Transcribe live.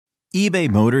eBay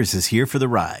Motors is here for the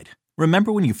ride.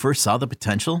 Remember when you first saw the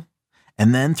potential?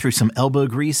 And then through some elbow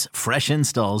grease, fresh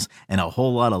installs, and a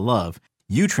whole lot of love,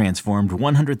 you transformed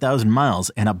 100,000 miles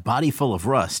and a body full of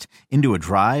rust into a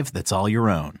drive that's all your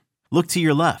own. Look to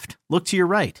your left. Look to your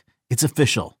right. It's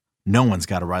official. No one's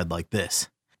got a ride like this.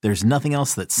 There's nothing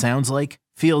else that sounds like,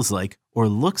 feels like, or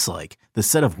looks like the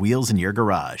set of wheels in your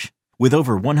garage. With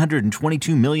over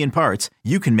 122 million parts,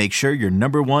 you can make sure your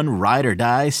number one ride or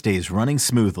die stays running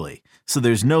smoothly. So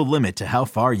there's no limit to how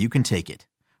far you can take it.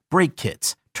 Brake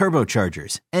kits,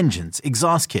 turbochargers, engines,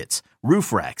 exhaust kits,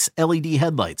 roof racks, LED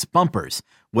headlights, bumpers,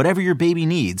 whatever your baby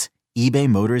needs, eBay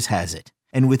Motors has it.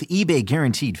 And with eBay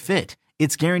Guaranteed Fit,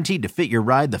 it's guaranteed to fit your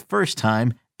ride the first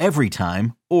time, every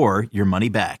time, or your money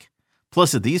back.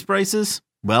 Plus at these prices,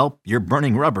 well, you're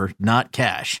burning rubber, not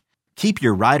cash. Keep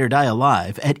your ride or die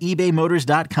alive at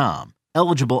ebaymotors.com.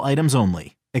 Eligible items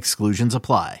only. Exclusions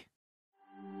apply.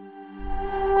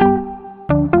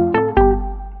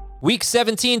 Week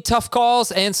 17, tough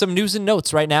calls, and some news and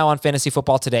notes right now on Fantasy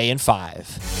Football Today in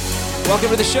 5. Welcome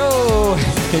to the show.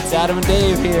 It's Adam and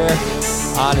Dave here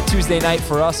on a Tuesday night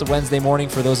for us, a Wednesday morning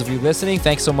for those of you listening.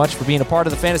 Thanks so much for being a part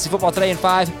of the Fantasy Football Today in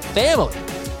 5 family.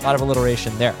 A lot of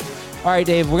alliteration there. All right,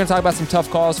 Dave, we're going to talk about some tough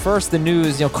calls. First, the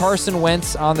news. Carson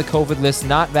Wentz on the COVID list,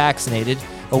 not vaccinated.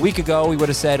 A week ago, we would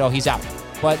have said, he's out.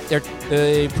 But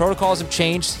the protocols have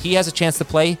changed. He has a chance to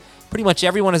play. Pretty much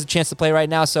everyone has a chance to play right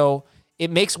now, so it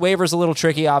makes waivers a little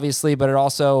tricky, obviously, but it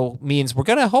also means we're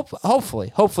going to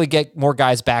hopefully get more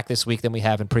guys back this week than we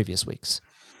have in previous weeks.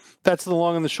 That's the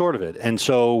long and the short of it. And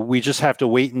so we just have to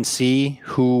wait and see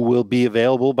who will be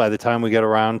available by the time we get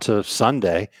around to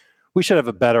Sunday. We should have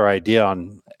a better idea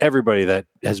on everybody that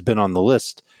has been on the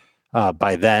list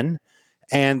by then.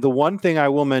 And the one thing I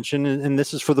will mention, and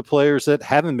this is for the players that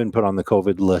haven't been put on the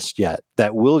COVID list yet,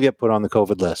 that will get put on the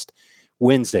COVID list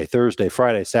Wednesday, Thursday,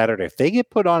 Friday, Saturday. If they get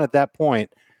put on at that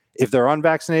point, if they're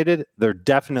unvaccinated, they're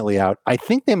definitely out. I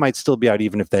think they might still be out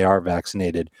even if they are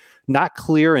vaccinated. Not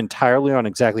clear entirely on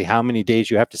exactly how many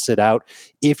days you have to sit out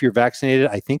if you're vaccinated.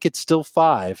 I think it's still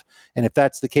 5. And if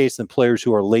that's the case, then players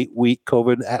who are late week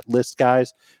COVID at list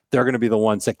guys, they're going to be the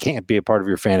ones that can't be a part of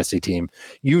your fantasy team.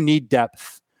 You need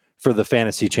depth for the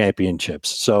fantasy championships.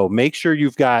 So make sure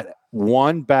you've got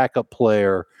one backup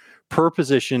player per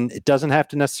position. It doesn't have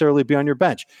to necessarily be on your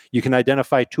bench. You can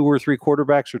identify 2 or 3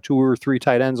 quarterbacks or 2 or 3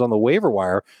 tight ends on the waiver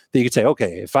wire that you could say,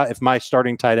 okay, if my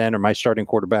starting tight end or my starting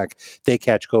quarterback, they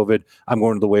catch COVID, I'm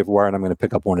going to the waiver wire and I'm going to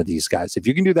pick up one of these guys. If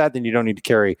you can do that, then you don't need to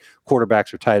carry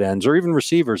quarterbacks or tight ends or even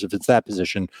receivers if it's that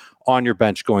position on your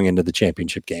bench going into the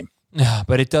championship game. Yeah,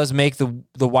 but it does make the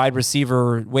wide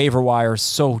receiver waiver wire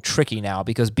so tricky now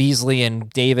because Beasley and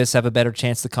Davis have a better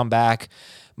chance to come back.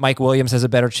 Mike Williams has a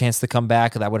better chance to come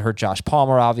back. That would hurt Josh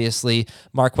Palmer, obviously.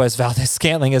 Marquez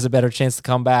Valdes-Scantling has a better chance to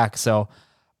come back. So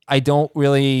I don't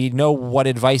really know what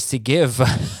advice to give.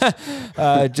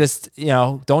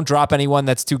 Don't drop anyone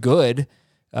that's too good.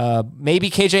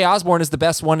 Maybe KJ Osborne is the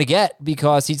best one to get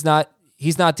because he's not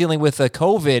dealing with a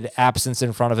COVID absence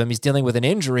in front of him. He's dealing with an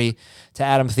injury to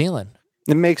Adam Thielen.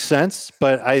 It makes sense,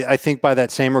 but I think by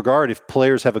that same regard, if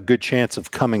players have a good chance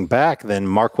of coming back, then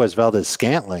Marquez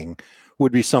Valdes-Scantling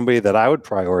would be somebody that I would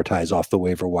prioritize off the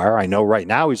waiver wire. I know right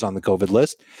now he's on the COVID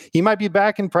list. He might be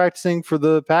back and practicing for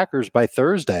the Packers by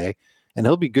Thursday, and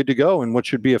he'll be good to go in what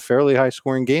should be a fairly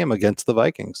high-scoring game against the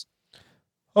Vikings.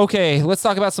 Okay, let's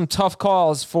talk about some tough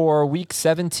calls for Week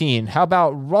 17. How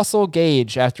about Russell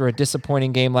Gage after a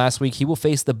disappointing game last week? He will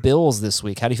face the Bills this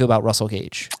week. How do you feel about Russell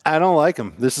Gage? I don't like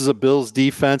him. This is a Bills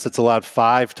defense that's allowed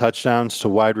 5 touchdowns to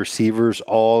wide receivers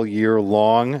all year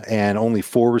long, and only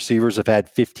 4 receivers have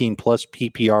had 15-plus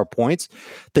PPR points.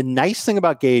 The nice thing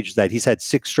about Gage is that he's had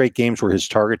 6 straight games where his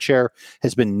target share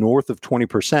has been north of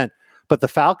 20%. But the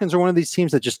Falcons are one of these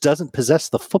teams that just doesn't possess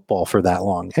the football for that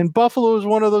long. And Buffalo is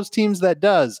one of those teams that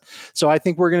does. So I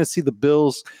think we're going to see the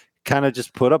Bills kind of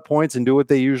just put up points and do what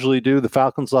they usually do. The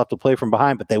Falcons will have to play from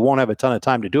behind, but they won't have a ton of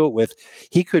time to do it with.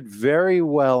 He could very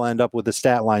well end up with a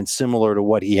stat line similar to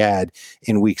what he had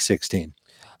in Week 16.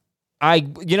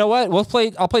 You know what?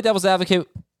 I'll play devil's advocate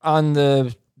on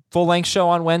the full-length show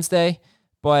on Wednesday.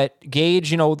 But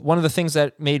Gage, one of the things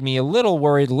that made me a little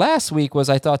worried last week was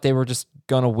I thought they were just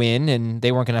going to win and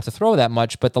they weren't going to have to throw that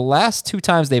much. But the last 2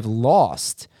 times they've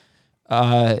lost,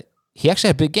 he actually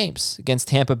had big games against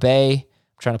Tampa Bay.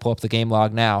 I'm trying to pull up the game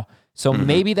log now. So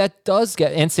maybe that does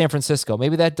and San Francisco,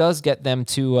 maybe that does get them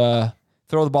to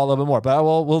throw the ball a little bit more. But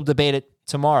we'll debate it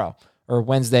tomorrow or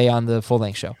Wednesday on the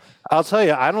full-length show. I'll tell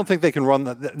you, I don't think they can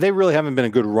run. They really haven't been a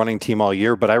good running team all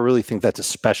year, but I really think that's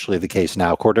especially the case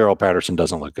now. Cordero Patterson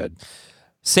doesn't look good.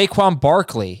 Saquon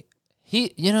Barkley,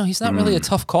 he's not really a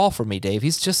tough call for me, Dave.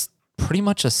 He's just pretty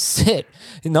much a sit.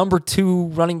 Number 2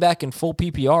 running back in full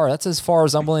PPR. That's as far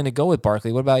as I'm willing to go with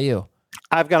Barkley. What about you?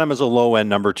 I've got him as a low-end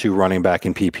number 2 running back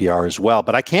in PPR as well,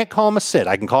 but I can't call him a sit.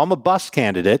 I can call him a bust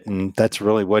candidate, and that's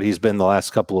really what he's been the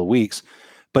last couple of weeks.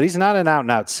 But he's not an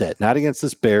out-and-out sit, not against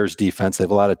this Bears defense.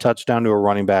 They've allowed a touchdown to a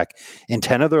running back in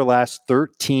 10 of their last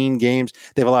 13 games.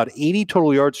 They've allowed 80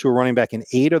 total yards to a running back in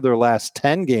 8 of their last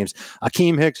 10 games.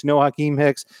 Akeem Hicks, no Akeem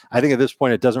Hicks. I think at this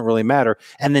point it doesn't really matter.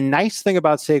 And the nice thing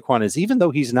about Saquon is even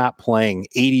though he's not playing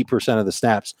 80% of the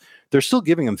snaps, they're still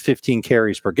giving him 15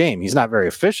 carries per game. He's not very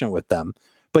efficient with them,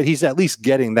 but he's at least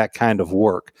getting that kind of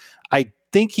work. I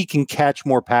think he can catch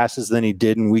more passes than he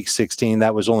did in week 16.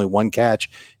 That was only 1 catch.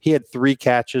 He had 3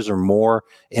 catches or more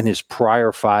in his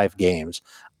prior 5 games.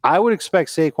 I would expect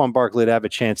Saquon Barkley to have a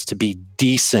chance to be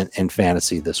decent in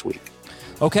fantasy this week.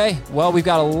 Okay, well, we've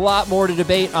got a lot more to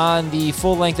debate on the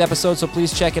full-length episode, so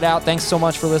please check it out. Thanks so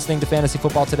much for listening to Fantasy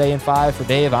Football Today in 5. For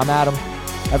Dave, I'm Adam.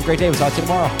 Have a great day. We'll talk to you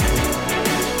tomorrow.